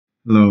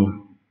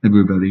Hello,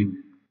 everybody.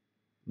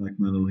 Black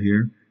Metal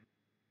here.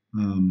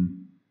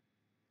 Um,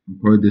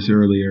 Recorded this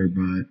earlier,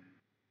 but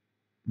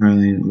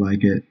apparently I didn't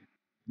like it.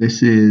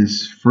 This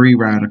is Free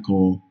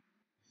Radical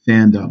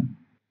Fandom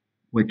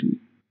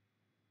Wiki.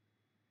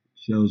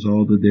 Shows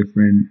all the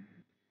different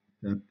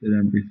depth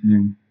and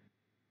everything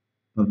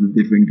of the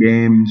different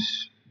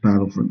games.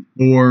 Battlefront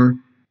 4,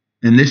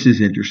 and this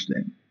is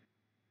interesting.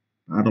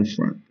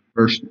 Battlefront,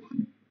 first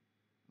one.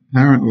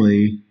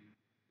 Apparently,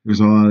 there's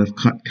a lot of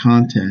cut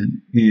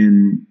content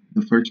in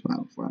the first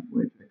Battlefront,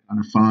 which I kind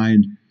of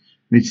find.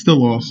 It's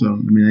still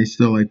awesome. I mean, I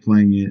still like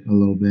playing it a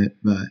little bit,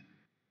 but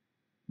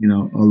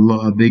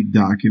a big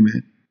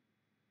document.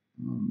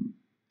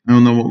 I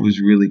don't know what was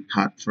really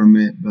cut from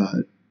it,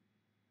 but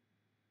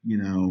you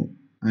know,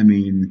 I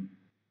mean,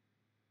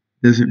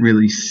 doesn't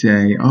really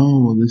say,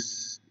 oh, well,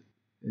 this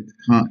it's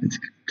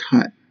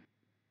cut,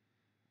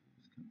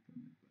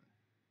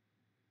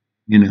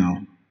 you know.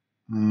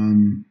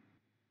 Um,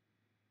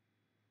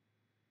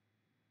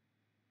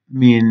 I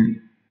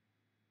mean,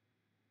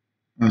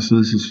 so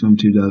this is from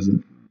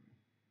 2000.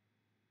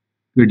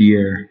 Good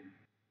year.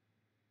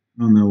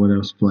 I don't know what I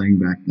was playing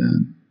back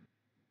then.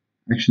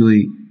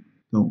 Actually,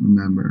 don't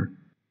remember.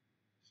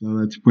 So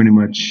that's pretty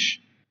much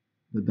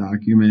the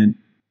document.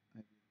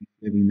 I'll be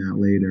saving that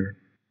later.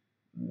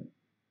 But,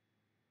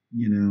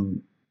 you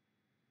know,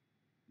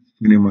 it's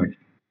pretty much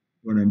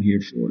what I'm here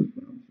for is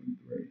Battlefront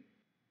 3.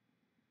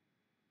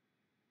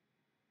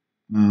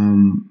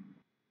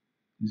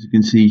 As you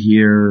can see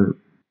here,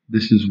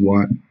 this is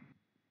what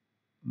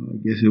I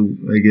guess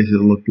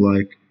it looked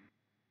like,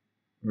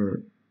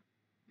 or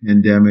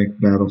pandemic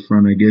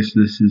Battlefront. I guess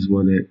this is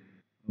what it.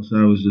 Also,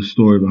 that was the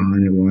story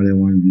behind it, why they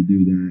wanted to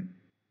do that.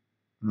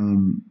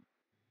 Um,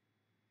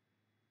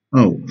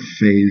 oh,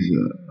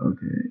 Phasa.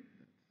 Okay,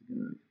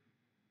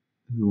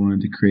 who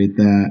wanted to create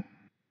that?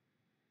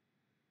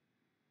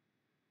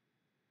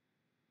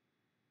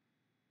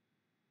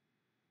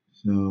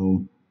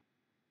 So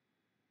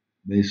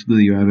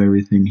basically, you have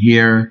everything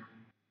here.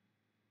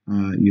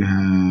 You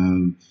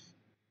have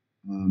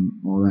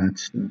all that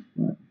stuff.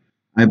 But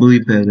I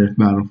believe that if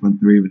Battlefront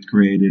 3 was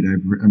created,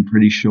 I'm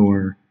pretty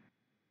sure,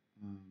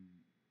 um,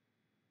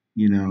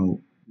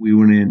 we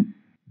wouldn't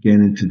get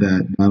into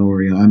that battle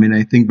royale. I mean,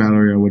 I think battle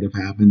royale would have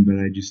happened, but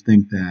I just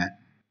think that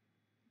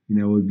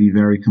it would be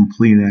very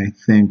complete. And I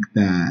think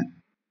that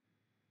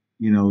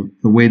the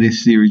way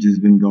this series has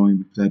been going,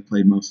 because I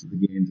played most of the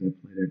games, I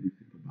played every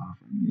single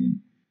Battlefront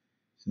game,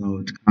 so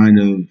it's kind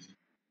of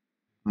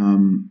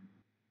um,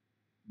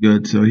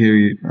 good. So so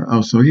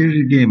here's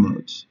your game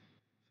modes.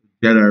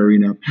 Jedi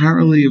Arena.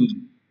 Apparently, it was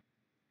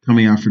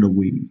coming out for the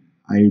Wii.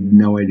 I had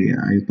no idea.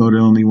 I thought it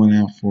only went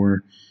out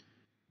for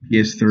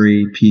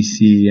PS3,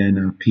 PC, and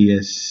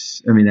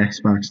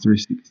Xbox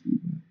 360.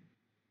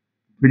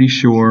 Pretty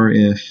sure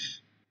if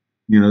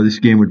this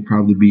game would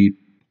probably be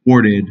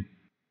ported,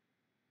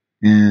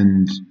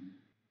 and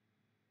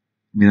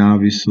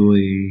obviously,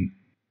 you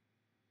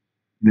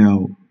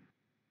know,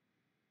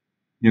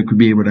 could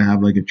be able to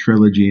have like a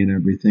trilogy and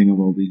everything of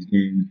all these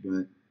games.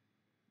 But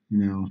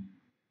of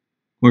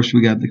course,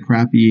 we got the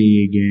crappy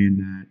EA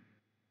game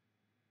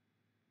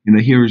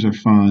that heroes are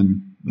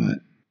fun, but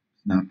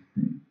it's not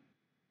the thing.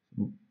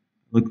 So,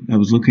 look, I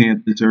was looking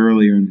at this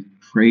earlier, and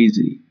it's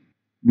crazy.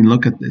 I mean,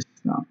 look at this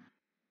stuff.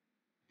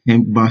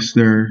 Tank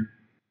Buster.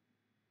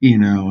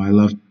 I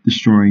love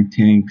destroying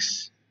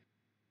tanks.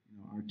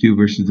 R2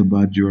 versus the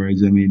Bud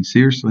droids. I mean,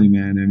 seriously,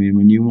 man. I mean,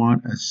 when you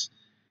want us,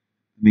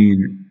 I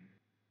mean,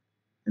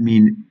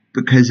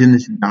 because in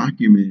this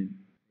document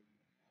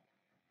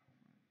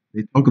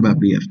they talk about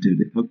BF2,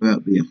 they talk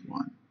about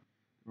BF1.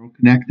 They're all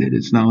connected.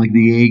 It's not like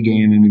the A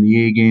game. I mean,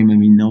 the A game. I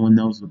mean, no one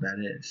knows what that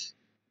is.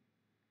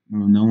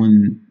 No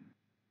one.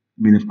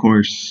 I mean, of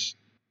course,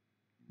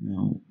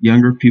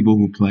 younger people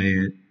who play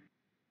it,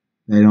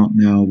 they don't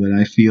know. But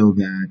I feel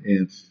that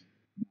if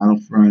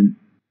Battlefront,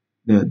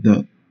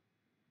 the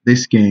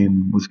this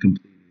game was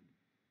completed,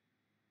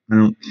 I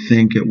don't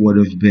think it would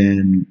have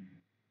been.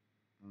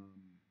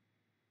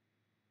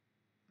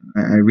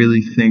 I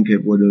really think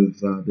it would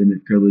have been a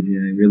trilogy,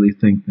 and I really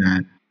think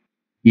that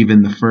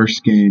even the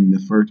first game, the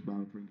first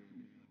Battlefront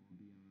game,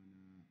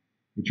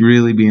 it's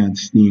really be on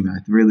Steam. I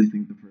really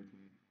think the first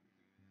game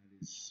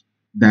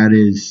that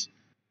is,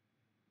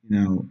 you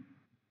know,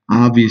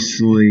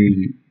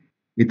 obviously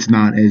it's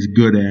not as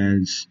good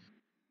as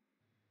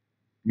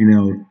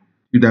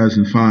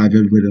 2005.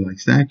 Everybody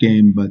likes that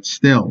game, but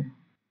still,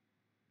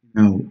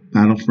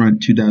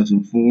 Battlefront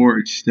 2004,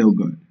 it's still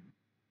good.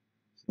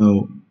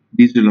 So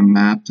these are the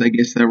maps, I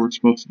guess, that were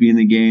supposed to be in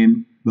the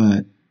game,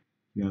 but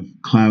you have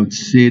Cloud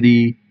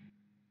City.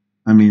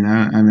 I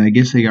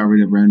guess they got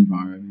rid of Renvar.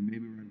 I mean,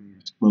 maybe Renvar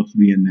was supposed to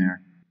be in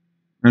there.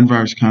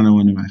 Renvar is kind of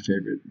one of my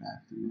favorite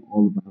maps.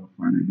 All the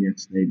Battlefront, I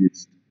guess they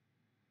just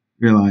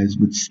realized,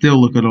 but still,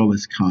 look at all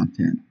this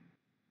content.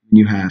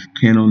 You have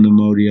Cano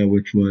Nemodia,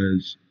 which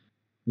was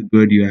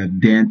good. You have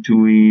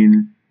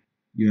Dantooine,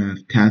 you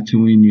have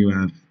Tatooine, you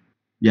have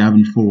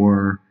Yavin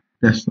 4,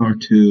 Death Star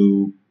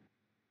 2.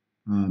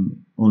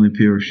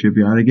 Olympia or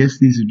Shipyard. I guess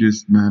these are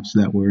just maps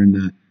that were in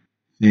the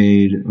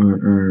fade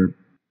or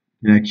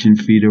connection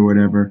feed or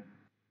whatever.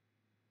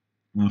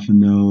 Off of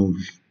Nove.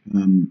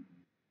 Um,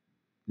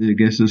 I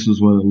guess this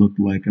is what it looked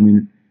like. I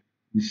mean,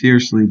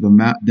 seriously, the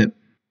map that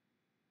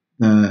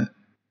the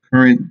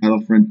current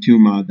Battlefront 2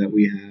 mod that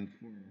we have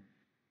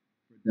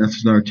for Death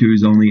Star 2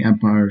 is only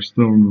Empire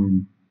Throne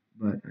Room,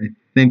 but I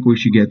think we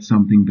should get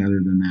something better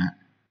than that.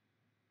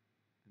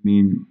 I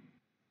mean,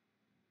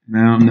 and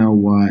I don't know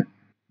what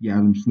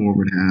Yavin 4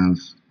 would have.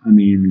 I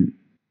mean,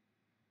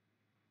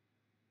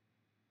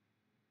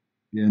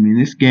 yeah, I mean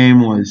this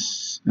game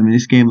was. I mean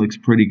this game looks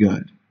pretty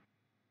good.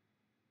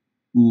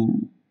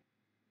 Ooh,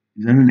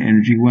 is that an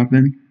energy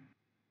weapon?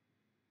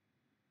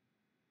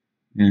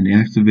 And the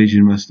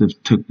Activision must have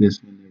took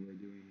this when they were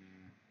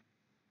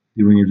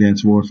doing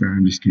Advanced Warfare.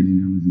 I'm just kidding,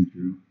 that wasn't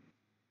true.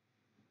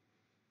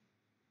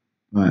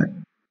 But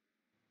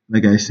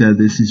like I said,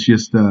 this is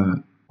just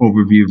a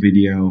overview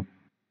video.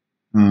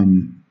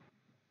 Um,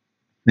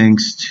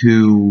 thanks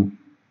to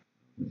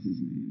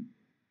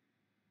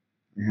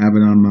I have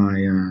it on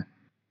my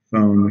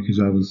phone because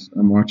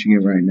I'm watching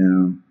it right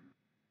now.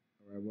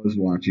 Or I was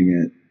watching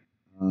it.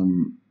 I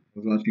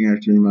was watching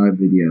actually my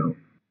video.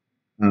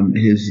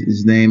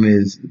 His name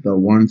is the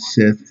One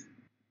Sith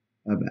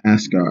of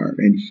Asgard,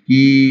 and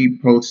he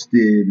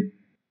posted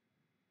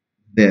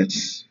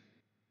this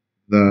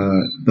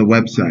the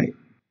website.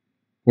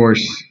 Of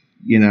course,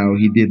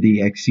 he did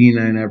the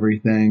Xena and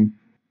everything.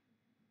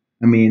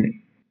 I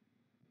mean,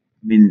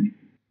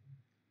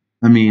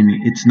 I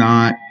mean, it's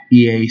not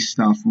EA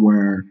stuff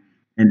where,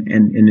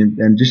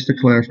 and just to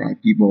clarify,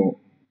 people,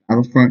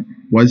 Battlefront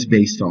was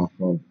based off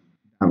of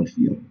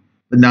Battlefield,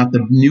 but not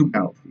the new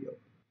Battlefield,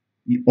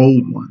 the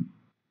old one.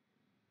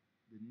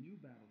 The new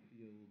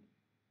Battlefield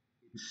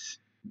is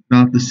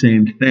not the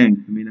same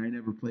thing. I mean, I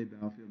never played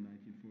Battlefield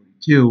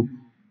 1942,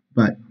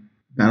 but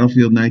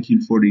Battlefield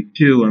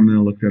 1942, I'm going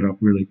to look that up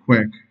really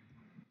quick.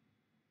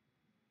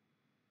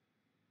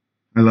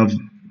 I love,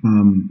 I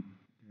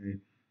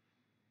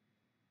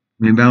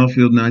mean,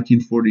 Battlefield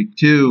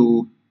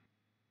 1942,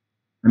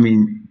 I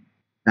mean,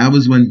 that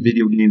was when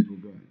video games were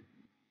good.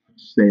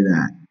 Let's say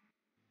that.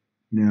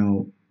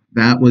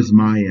 That was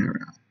my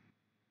era.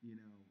 You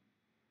know,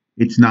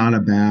 it's not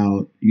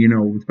about,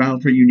 with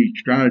Battlefront you need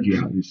strategy,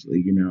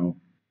 obviously,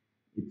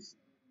 it's,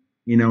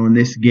 in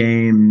this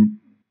game,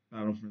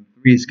 Battlefront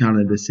 3 is kind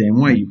of the same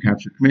way. You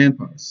capture command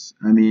posts.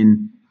 I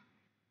mean,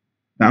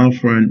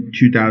 Battlefront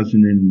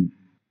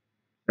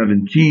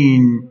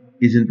 2017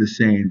 isn't the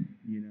same,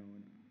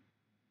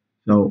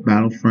 So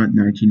Battlefront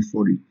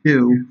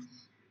 1942,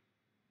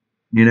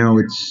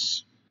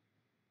 it's,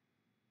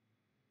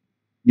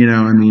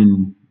 I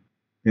mean,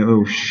 it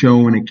was show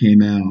when it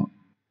came out.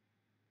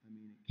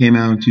 It came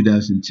out in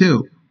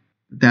 2002.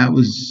 That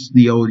was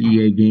the old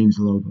EA Games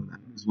logo.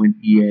 That was when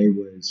EA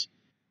was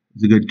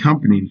a good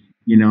company.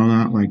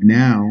 Not like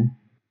now.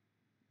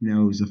 It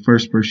was a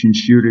first-person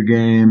shooter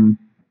game.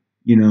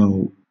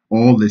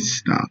 All this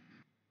stuff,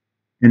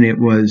 and it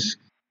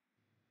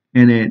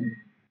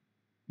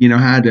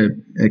had a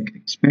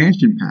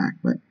expansion pack,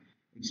 but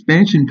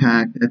expansion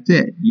pack, that's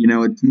it.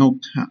 It's no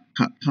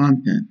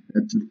content.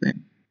 That's the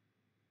thing.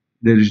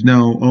 There's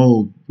no,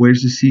 oh,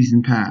 where's the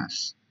season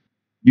pass?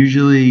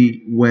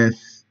 Usually with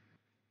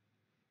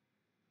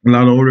a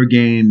lot of older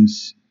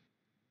games,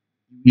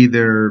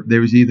 there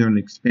was either an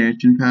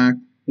expansion pack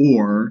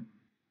or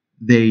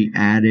they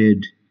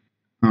added,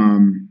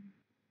 um,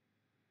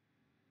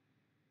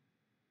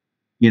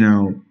 you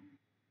know,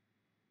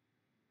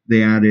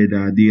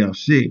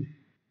 DLC.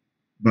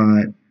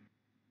 But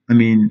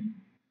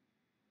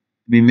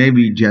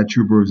maybe Jet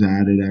Trooper was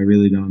added. I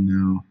really don't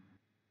know.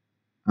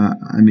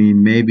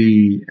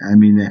 Maybe. I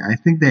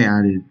think they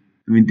added.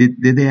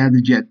 Did they add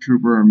the Jet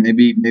Trooper, or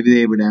maybe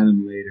they would add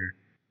him later?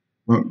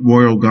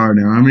 Royal Guard.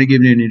 Now, I'm going to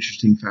give you an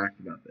interesting fact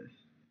about this.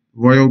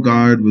 Royal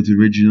Guard was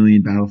originally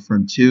in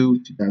Battlefront 2,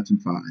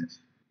 2005.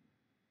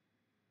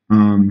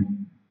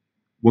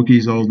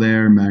 Wookiee's all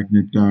there.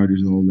 Magnet Guard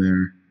is all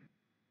there.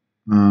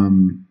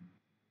 Um,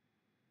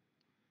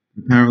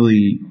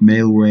 Apparently,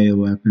 melee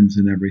weapons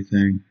and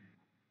everything.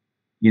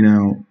 You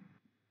know,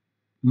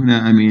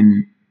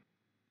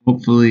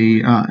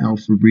 hopefully, El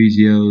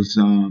Fabrizio's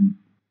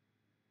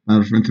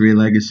Battlefront 3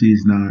 Legacy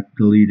is not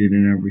deleted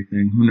and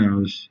everything. Who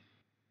knows?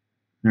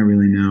 Not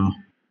really know.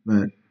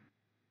 But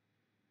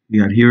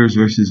you got heroes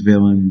versus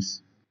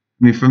villains.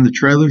 From the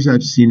trailers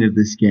I've seen of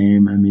this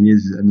game,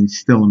 is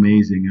still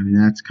amazing.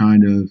 That's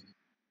kind of,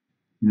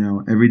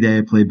 every day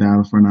I play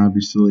Battlefront,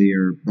 obviously,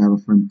 or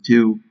Battlefront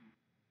 2.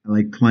 I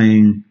like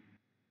playing,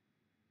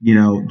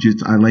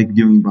 I like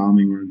doing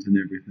bombing runs and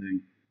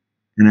everything.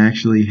 And I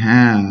actually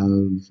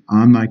have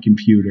on my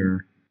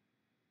computer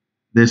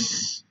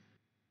this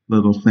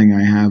little thing.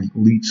 I have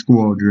Elite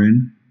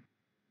Squadron,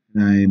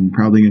 and I'm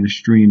probably going to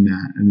stream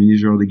that.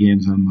 These are all the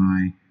games on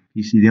my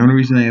PC. The only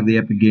reason I have the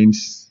Epic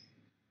Games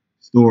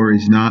Store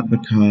is not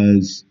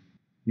because,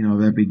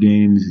 of Epic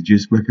Games,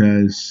 just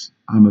because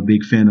I'm a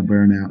big fan of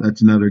Burnout.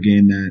 That's another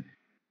game that,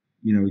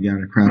 we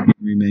got a crappy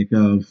remake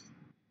of.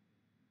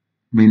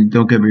 I mean,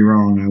 don't get me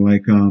wrong, I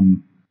like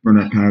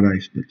Burnout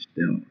Paradise, but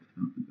still, it's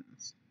not the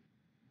best.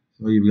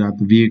 So you've got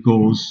the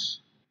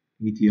vehicles,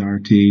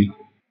 ATRT,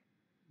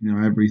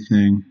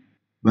 everything.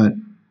 But I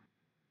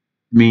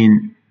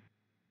mean,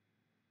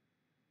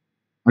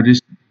 I'll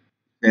just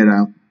say it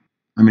out.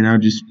 I mean, I'll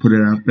just put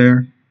it out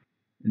there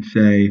and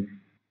say,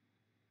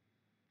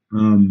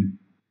 um,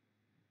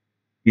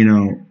 you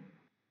know,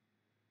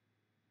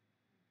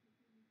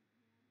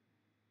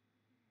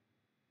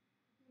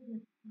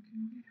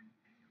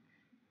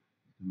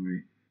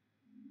 sorry,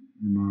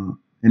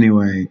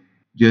 anyway,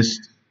 just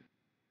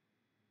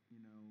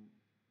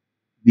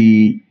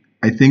the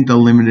I think the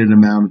limited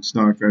amount of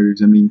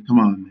starfighters. I mean, come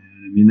on,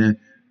 man.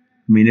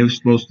 I mean, it was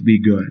supposed to be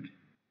good.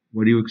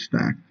 What do you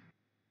expect?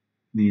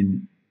 I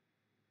mean,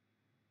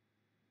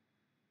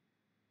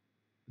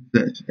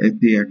 that's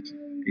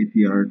ATRXT.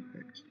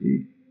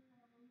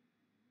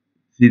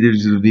 See,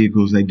 there's the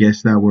vehicles, I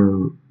guess, that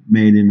were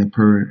made in the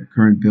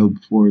current build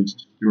before it's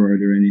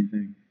destroyed or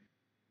anything.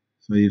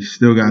 So you've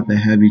still got the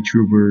heavy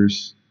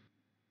troopers,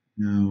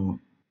 the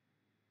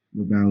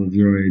battle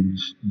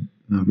droids,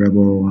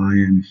 Rebel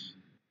Alliance.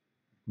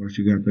 Of course,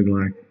 you got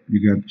the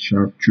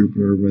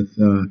sharptrooper with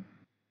the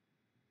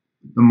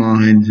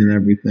mines and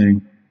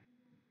everything.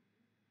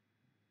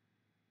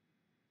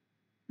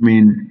 I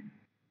mean,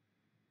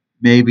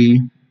 maybe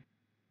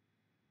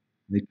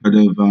they could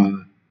have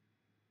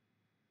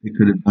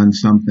done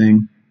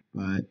something,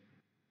 but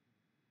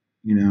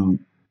who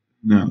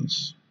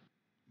knows?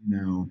 You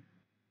know,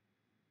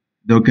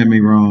 don't get me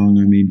wrong.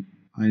 I mean,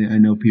 I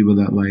know people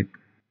that like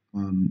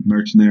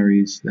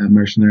mercenaries, that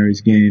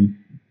mercenaries game.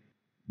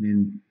 I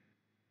mean,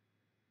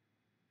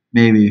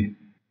 maybe.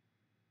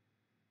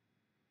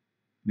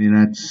 I mean,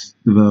 that's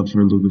developed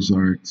for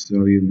LucasArts,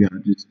 so you've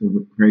got just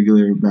the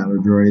regular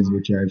battle droids,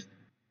 which I've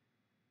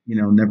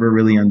never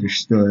really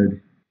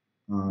understood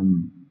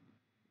um,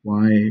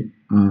 why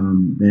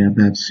they have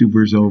to have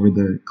supers over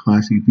the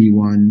classic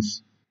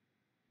B1s.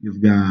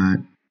 You've got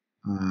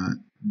uh,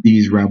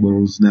 these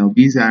rebels. Now,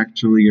 these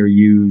actually are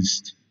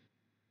used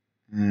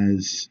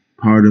as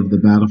part of the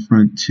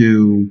Battlefront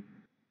 2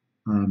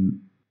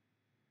 um,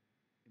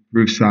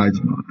 improved sides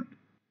mod.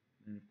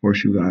 And of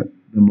course, you got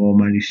the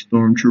almighty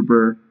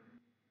Stormtrooper,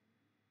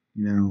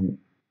 you know,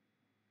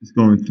 is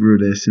going through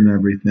this and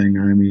everything.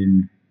 I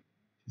mean,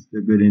 just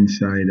a good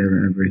insight of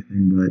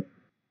everything. But,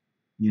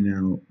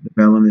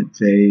 development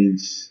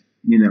phase,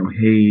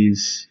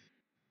 Haze,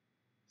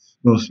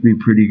 supposed to be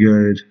pretty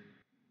good.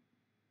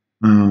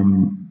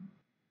 Um,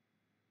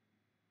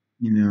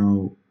 you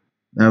know,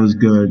 that was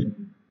good,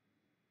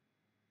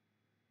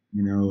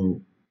 you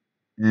know,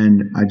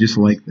 and I just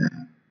like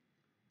that.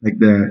 Like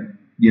that,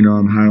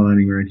 I'm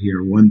highlighting right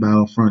here. One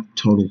Battlefront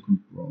total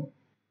control.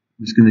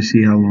 I'm just gonna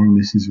see how long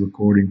this is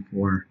recording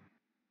for.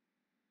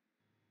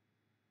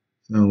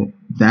 So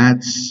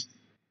that's,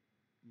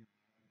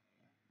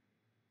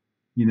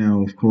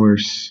 of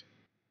course,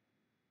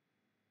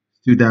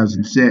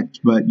 2006,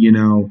 but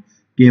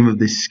game of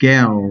this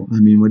scale. I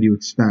mean, what do you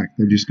expect?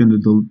 They're just going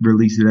to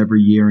release it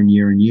every year and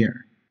year and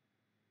year.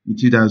 In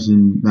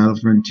 2000,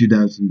 Battlefront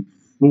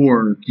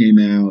 2004 came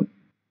out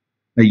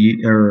a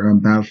year, or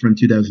Battlefront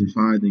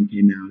 2005 then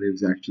came out. It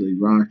was actually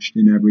rushed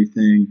and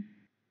everything.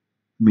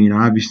 I mean,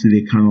 obviously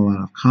they cut a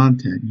lot of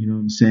content. You know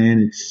what I'm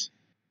saying?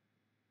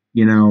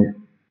 You know,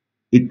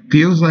 it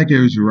feels like it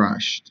was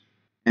rushed,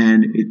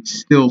 and it's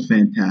still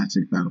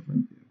fantastic.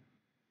 Battlefront 2.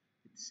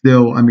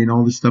 Still, I mean,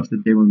 all the stuff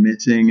that they were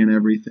missing and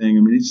everything.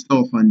 I mean, it's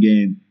still a fun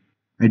game.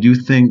 I do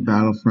think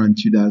Battlefront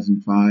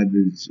 2005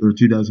 or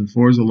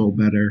 2004 is a little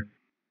better.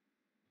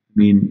 I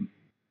mean,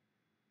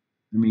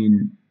 I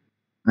mean,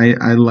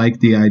 I like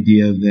the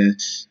idea of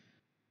this.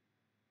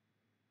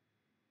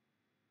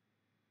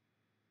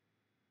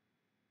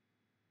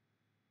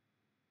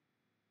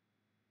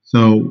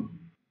 So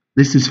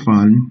this is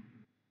fun.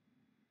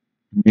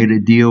 Made a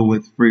deal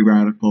with Free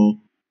Radical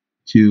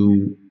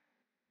to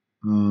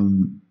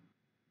um,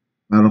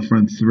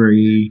 Battlefront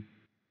 3.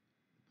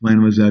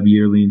 Plan was to have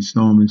yearly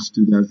installments.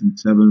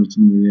 2007 was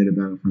when we made a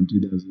Battlefront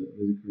 2000.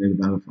 We created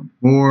Battlefront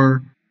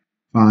 4,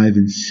 5,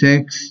 and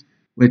 6.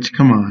 Which,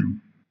 come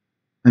on.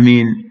 I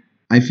mean,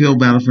 I feel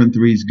Battlefront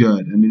 3 is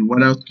good. I mean,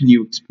 what else can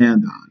you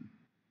expand on?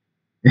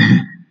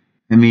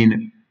 I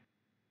mean,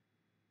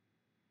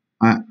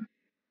 I,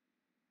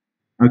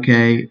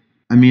 okay.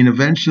 I mean,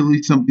 eventually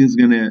it's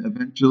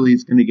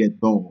gonna get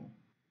dull.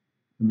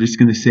 I'm just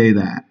gonna say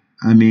that.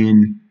 I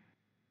mean,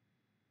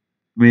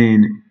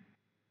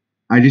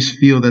 I just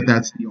feel that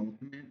that's the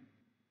ultimate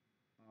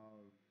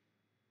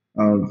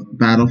of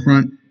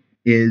Battlefront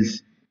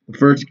is the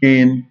first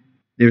game.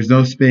 There's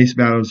no space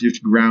battles,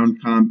 just ground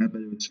combat,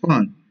 but it was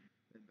fun.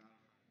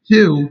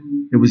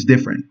 Two, it was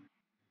different.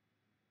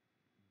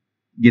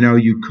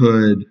 You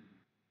could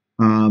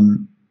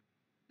um,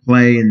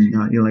 play and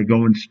like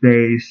go in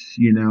space,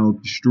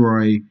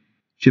 destroy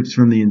ships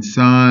from the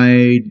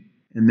inside,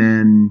 and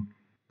then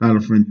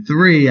Battlefront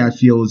 3, I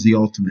feel, is the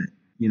ultimate.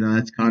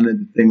 That's kind of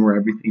the thing where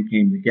everything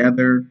came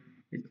together.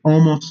 It's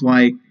almost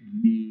like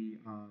the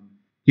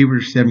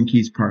Keyboard 7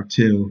 Keys Part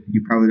 2.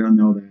 You probably don't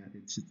know that.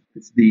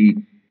 It's the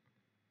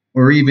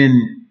or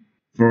even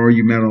for all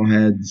you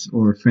metalheads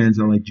or fans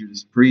that like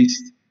Judas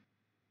Priest,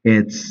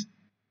 it's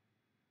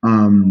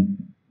um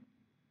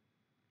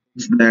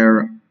it's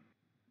their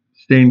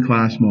stained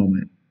class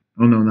moment.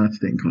 Oh no, not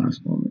stained class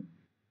moment.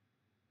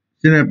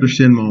 Sin after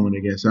sin moment,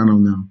 I guess. I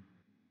don't know.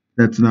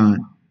 That's not,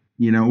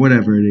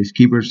 whatever it is.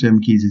 Keeper of Seven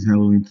Keys is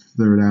Halloween's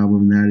third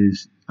album. That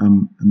is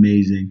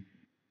amazing.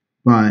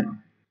 But,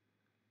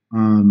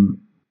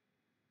 um,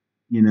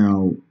 you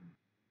know,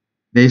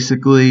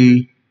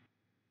 basically,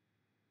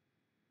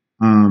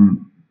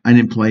 I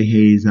didn't play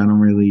Haze. I'm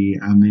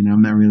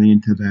not really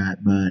into that.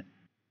 But,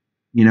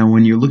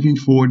 when you're looking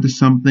forward to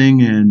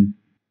something and,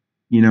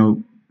 you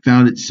know,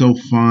 found it so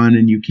fun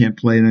and you can't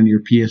play it on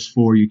your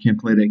PS4, you can't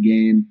play that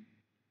game.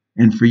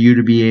 And for you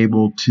to be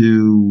able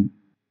to,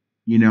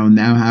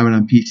 now have it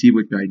on PC,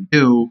 which I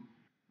do,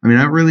 I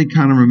really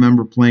kind of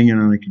remember playing it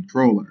on a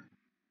controller.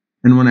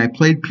 And when I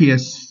played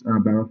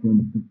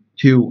Battlefront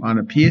 2 on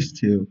a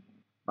PS2,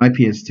 my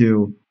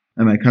PS2,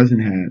 and my cousin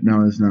had it.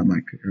 No, it's not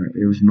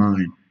it was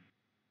mine.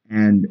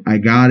 And I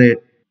got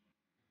it.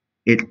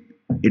 It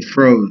it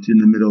froze in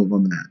the middle of a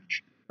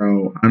match.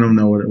 So I don't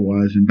know what it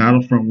was. And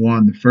Battlefront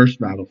 1, the first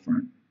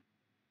Battlefront,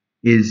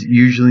 is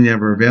usually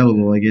never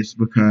available. I guess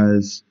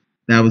because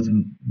that was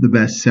the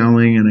best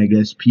selling, and I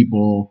guess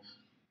people,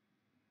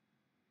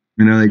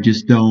 they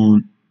just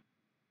don't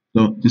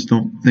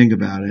think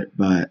about it.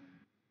 But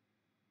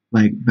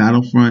like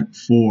Battlefront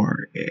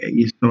 4,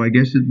 so I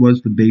guess it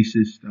was the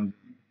basis of,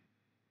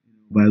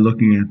 by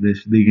looking at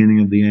this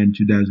beginning of the end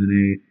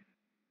 2008.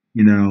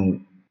 You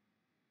know,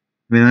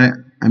 I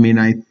mean, I mean,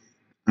 I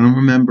don't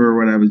remember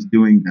what I was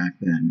doing back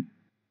then.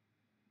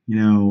 You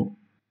know,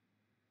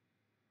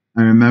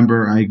 I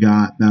remember I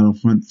got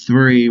Battlefront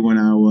 3 when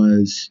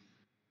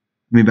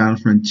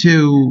Battlefront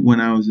 2 when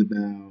I was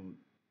about,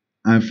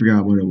 I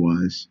forgot what it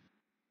was.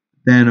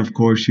 Then, of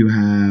course, you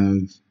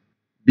have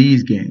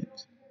these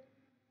games.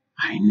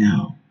 I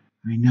know.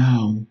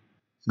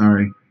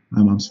 Sorry,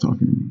 my mom's talking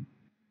to me.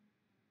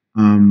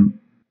 Um,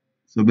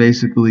 so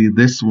basically,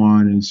 this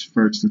one is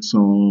First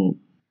Assault,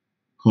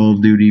 Call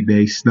of Duty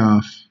based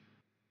stuff.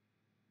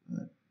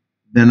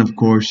 Then, of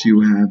course,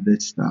 you have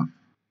this stuff.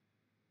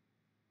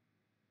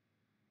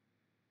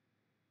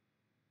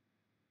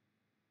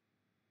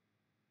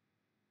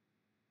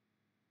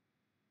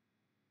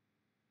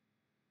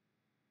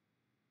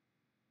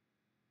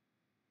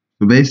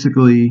 So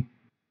basically,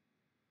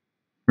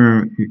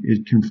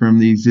 it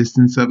confirmed the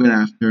existence of it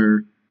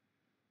after,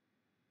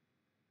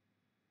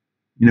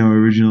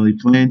 originally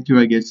planned to,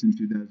 I guess, in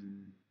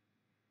 2000,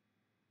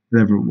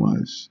 whatever it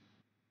was.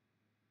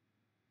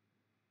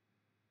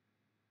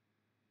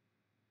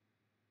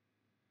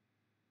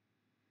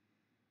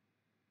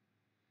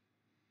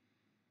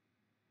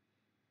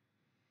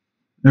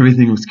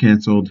 Everything was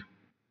canceled.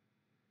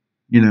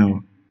 You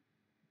know,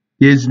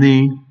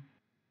 Disney,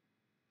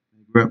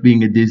 I grew up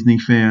being a Disney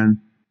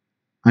fan.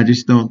 I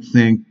just don't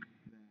think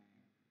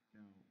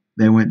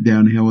they went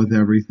downhill with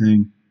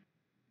everything.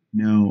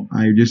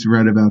 I just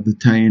read about the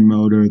Titan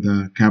motor,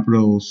 the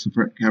capital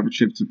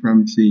ship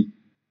supremacy.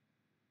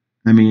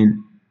 I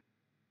mean,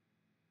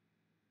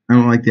 I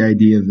don't like the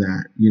idea of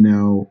that.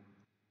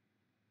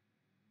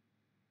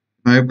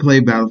 If I play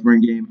a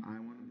Battlefront game, I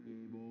want to be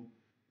able to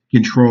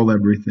control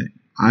everything.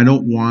 I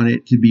don't want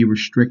it to be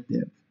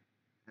restrictive.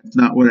 That's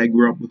not what I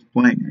grew up with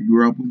playing. I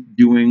grew up with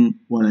doing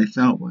what I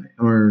felt like,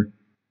 or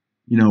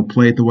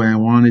play it the way I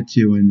wanted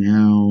to. And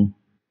now,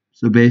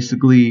 so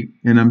basically,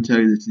 and I'm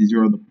telling you this, these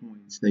are all the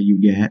points that you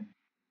get: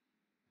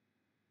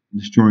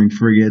 destroying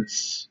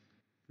frigates,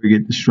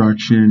 frigate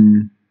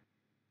destruction.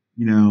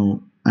 I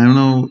don't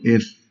know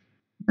if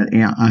that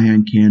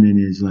ion cannon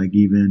is like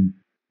even.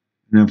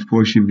 And of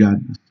course, you've got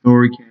the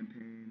story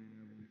campaign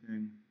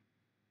and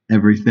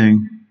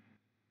everything.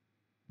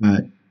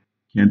 But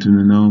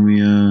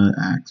Cantonomia,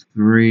 Act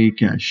 3,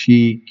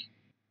 Kashyyyk.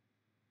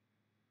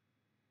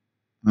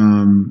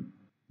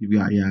 You've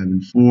got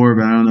Yavin 4,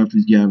 but I don't know if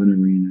it's Yavin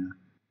Arena.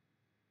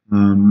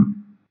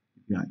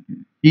 You've got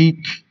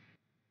Kashyyyk.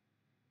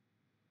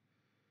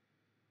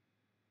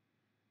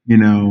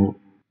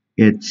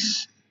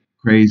 It's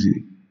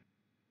crazy.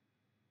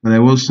 But I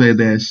will say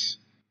this: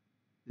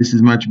 this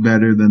is much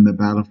better than the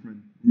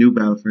new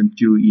Battlefront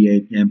 2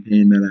 EA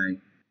campaign that I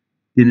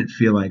didn't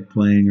feel like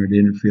playing or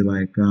didn't feel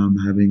like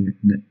having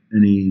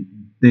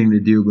anything to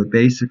do. But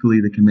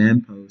basically, the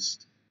command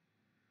post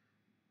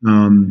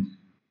um,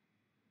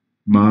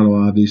 model,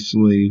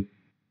 obviously,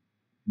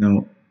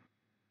 no.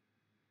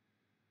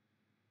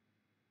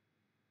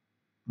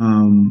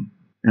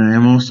 And I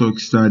am also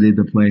excited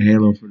to play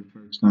Halo for the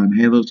first time.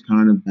 Halo's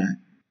kind of that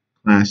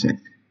classic.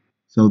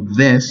 So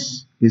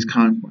this is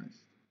Conquest.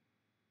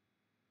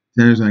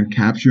 Centers on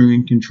capturing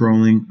and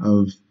controlling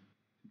of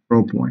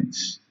control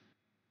points.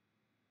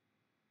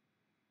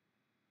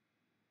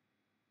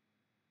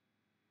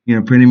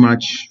 Pretty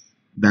much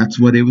that's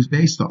what it was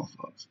based off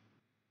of.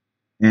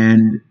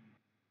 And,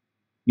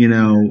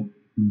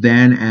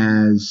 then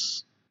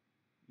as,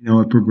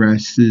 it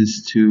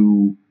progresses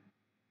to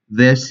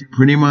this,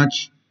 pretty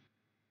much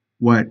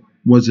what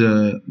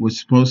was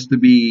supposed to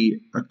be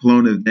a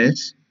clone of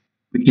this,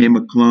 became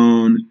a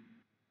clone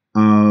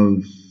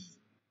of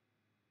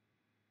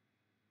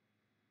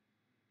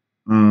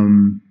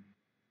um,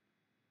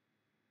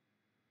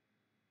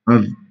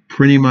 of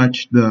pretty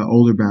much the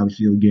older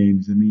Battlefield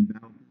games. I mean,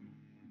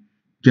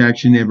 which I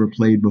actually never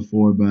played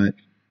before, but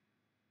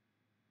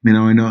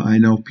I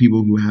know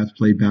people who have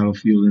played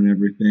Battlefield and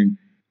everything.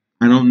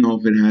 I don't know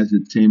if it has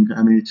the same.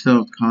 I mean, it still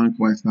has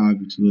Conquest,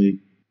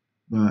 obviously,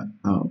 but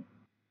oh,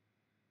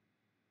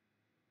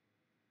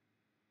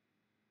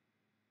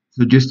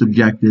 so just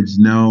objectives,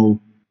 no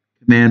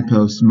command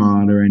post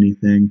mod or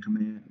anything.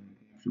 Command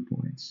extra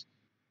points.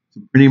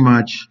 So pretty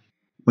much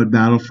what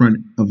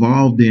Battlefront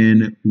evolved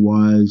in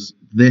was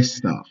this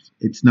stuff.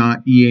 It's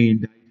not EA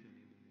and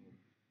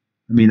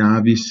I mean,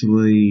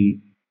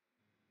 obviously,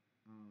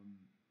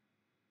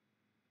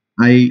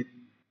 I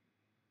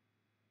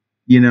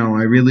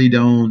I really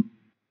don't.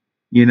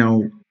 You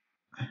know,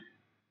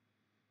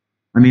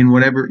 I mean,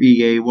 whatever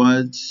EA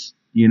was,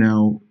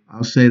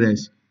 I'll say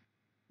this: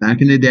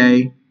 back in the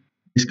day,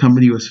 this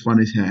company was fun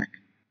as heck.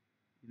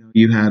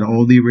 You had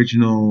all the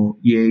original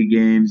EA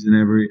games and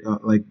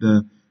like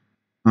the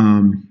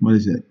what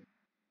is it?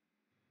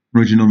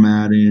 Original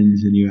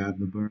Maddens, and you have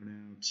the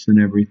Burnouts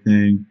and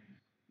everything.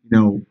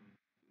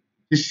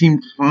 It just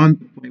seemed fun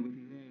to play with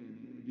EA,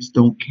 and I just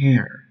don't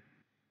care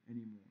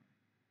anymore.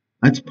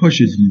 Let's push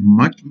as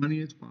much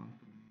money as possible.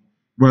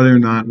 Whether or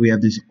not we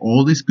have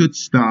all this good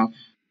stuff,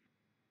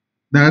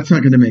 that's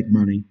not going to make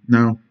money.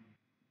 No,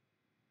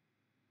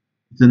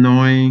 it's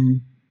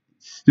annoying,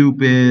 it's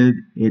stupid,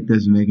 it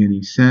doesn't make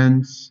any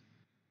sense.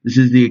 This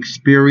is the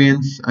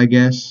experience, I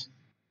guess.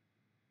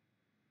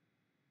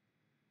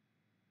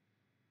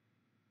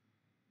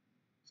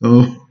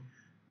 So,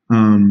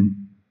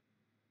 um,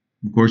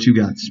 of course, you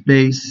got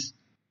space.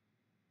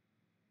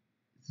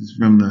 This is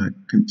from the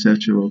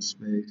conceptual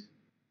space.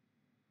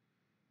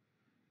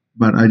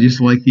 But I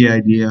just like the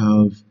idea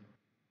of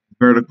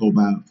vertical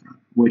battlefront,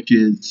 which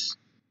is,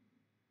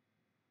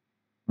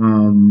 let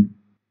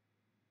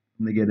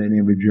me get an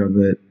image of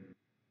it.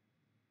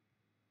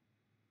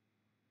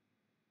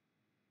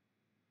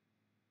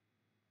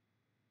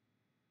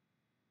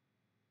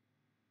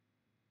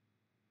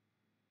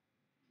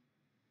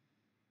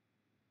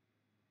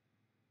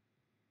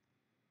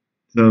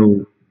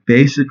 So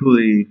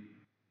basically,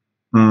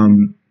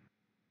 um,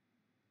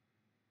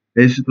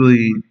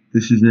 basically,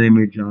 this is an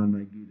image on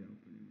Megiddo,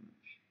 pretty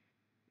much.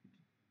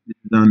 This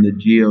is on the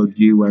GOG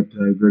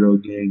website, Good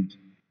Old Games.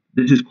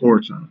 This is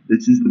Coruscant.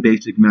 This is the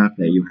basic map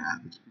that you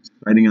have. It's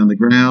fighting on the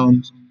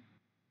ground,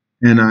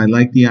 and I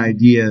like the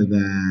idea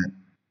that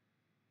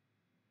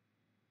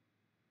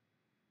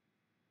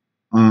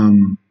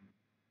um,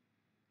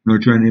 we're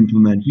trying to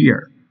implement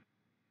here.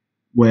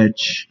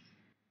 Which,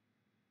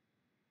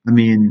 I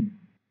mean,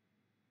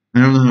 I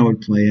don't know how it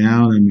would play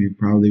out. I mean, it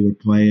probably would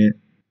play it.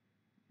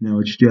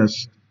 It's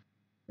just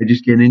I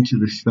just get into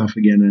this stuff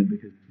again, and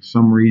because for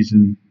some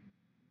reason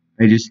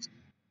I just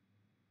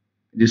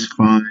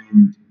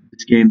find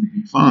this game to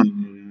be fun,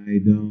 and I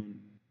don't,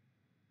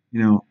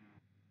 you know,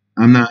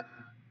 I'm not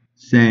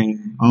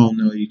saying, oh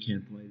no, you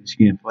can't play this,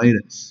 you can't play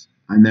this.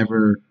 I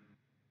never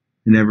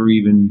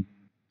even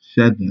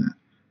said that.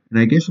 And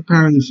I guess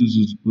apparently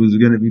this was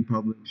going to be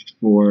published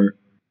for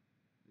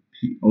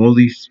all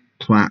these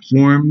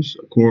platforms.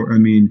 Of course, I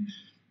mean,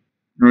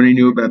 I already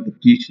knew about the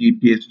PC,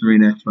 PS3,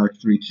 and Xbox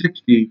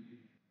 360,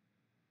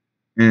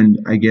 and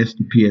I guess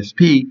the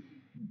PSP,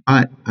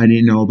 but I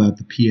didn't know about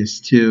the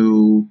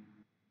PS2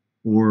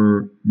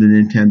 or the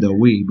Nintendo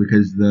Wii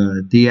because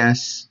the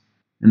DS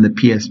and the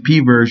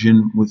PSP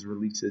version was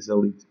released as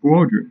Elite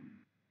Squadron.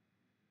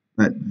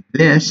 But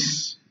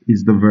this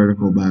is the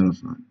vertical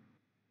battlefront.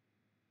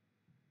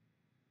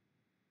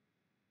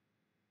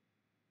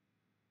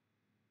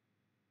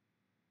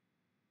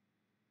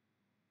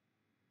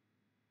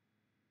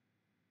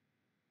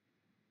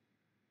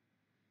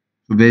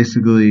 So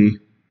basically,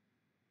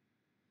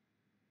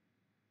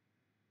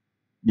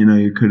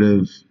 you could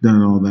have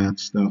done all that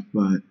stuff,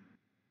 but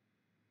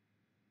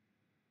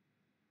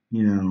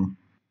I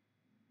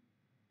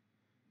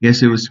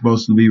guess it was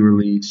supposed to be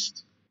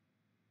released,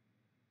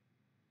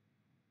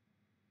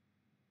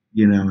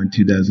 in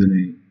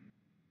 2008.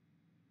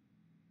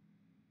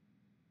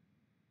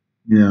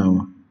 You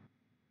know,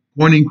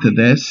 According to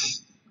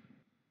this,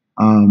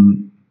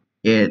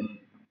 it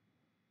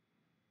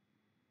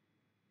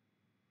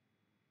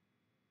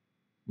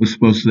was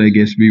supposed to, I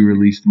guess, be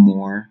released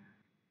more.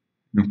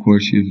 And of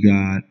course, you've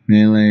got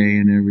melee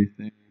and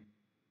everything.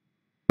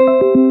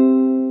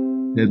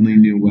 Deadly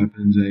new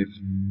weapons. I have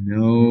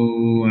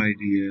no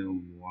idea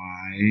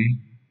why.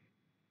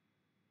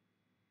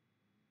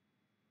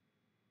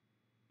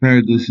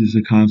 Apparently, this is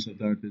a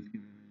concept art that's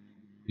going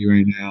to be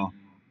right now.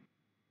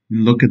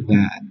 Look at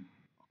that.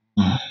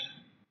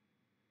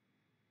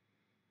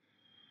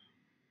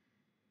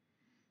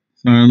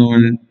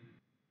 Star-Lord,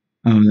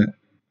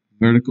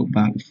 vertical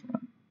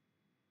battlefront.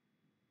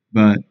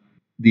 But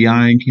the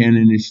ion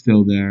cannon is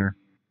still there.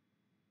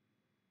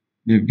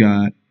 They've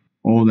got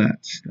all that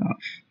stuff.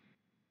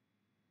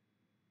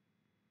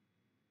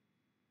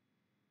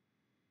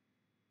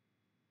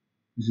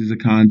 This is a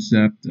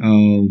concept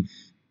of,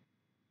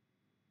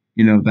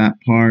 that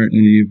part,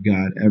 and you've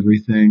got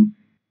everything.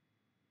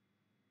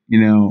 I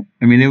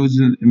mean, it was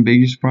an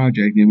ambitious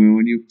project. I mean,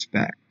 what do you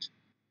expect?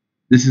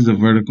 This is a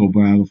vertical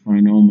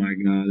Battlefront. Oh my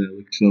god, that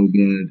looks so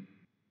good.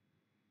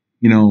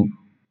 You know,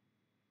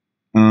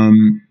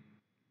 um,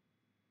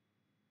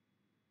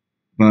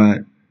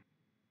 but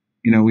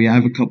we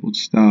have a couple of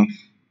stuff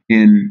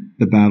in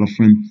the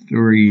Battlefront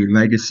 3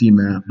 Legacy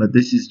map, but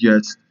this is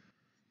just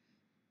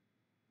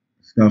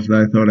stuff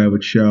that I thought I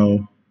would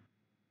show.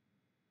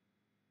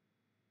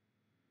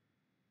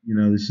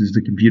 This is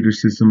the computer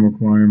system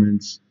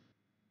requirements.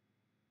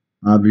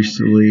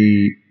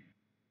 Obviously,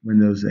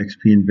 Windows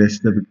XP and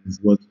Vista because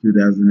it was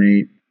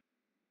 2008.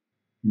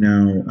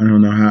 I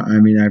don't know how. I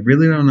mean, I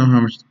really don't know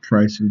how much the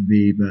price would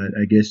be, but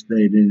I guess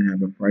they didn't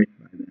have a price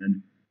by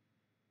then.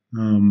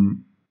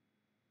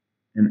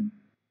 And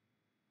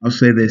I'll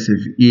say this: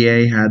 if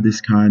EA had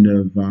this kind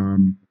of,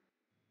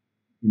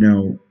 you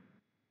know,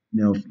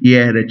 if EA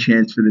had a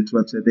chance for this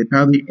website, they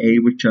probably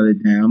would shut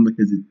it down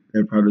because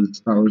they're part of the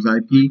Star Wars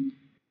IP.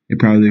 They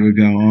probably would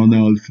go, "Oh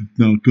no, this is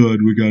not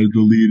good. We got to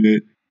delete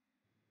it."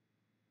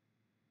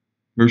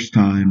 First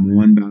time,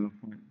 one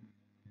Battlefront.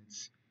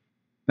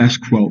 Best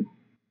quote.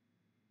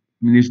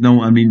 I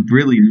mean,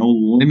 really no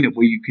limit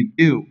what you could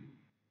do.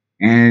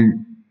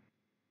 And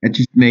that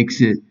just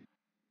makes it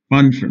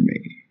fun for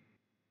me.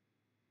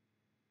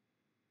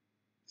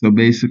 So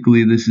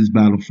basically, this is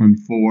Battlefront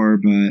 4,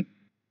 but,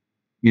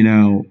 I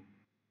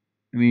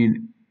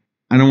mean,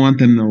 I don't want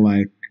them to,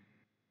 like,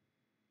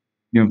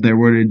 if they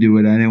were to do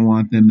it, I didn't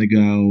want them to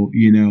go,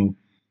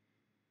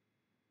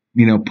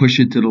 push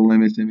it to the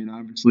limits. I mean,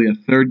 obviously, a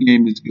third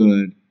game is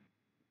good.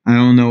 I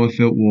don't know if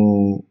it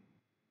will.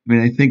 I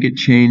mean, I think it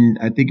changed.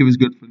 I think it was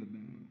good for the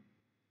better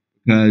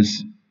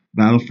because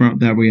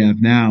Battlefront that we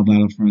have now,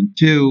 Battlefront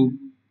 2,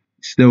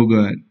 still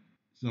good.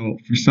 So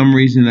for some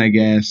reason, I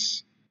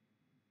guess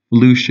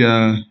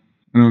Lucia,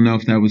 I don't know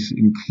if that was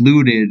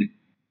included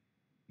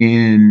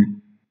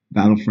in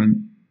Battlefront.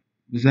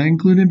 Was that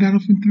included in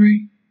Battlefront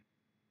 3?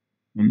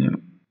 I don't know.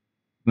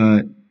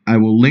 But I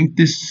will link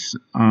this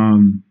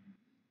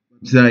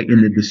website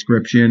in the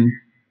description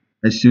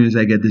as soon as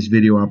I get this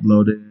video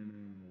uploaded.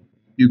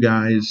 You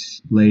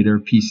guys later.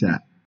 Peace out.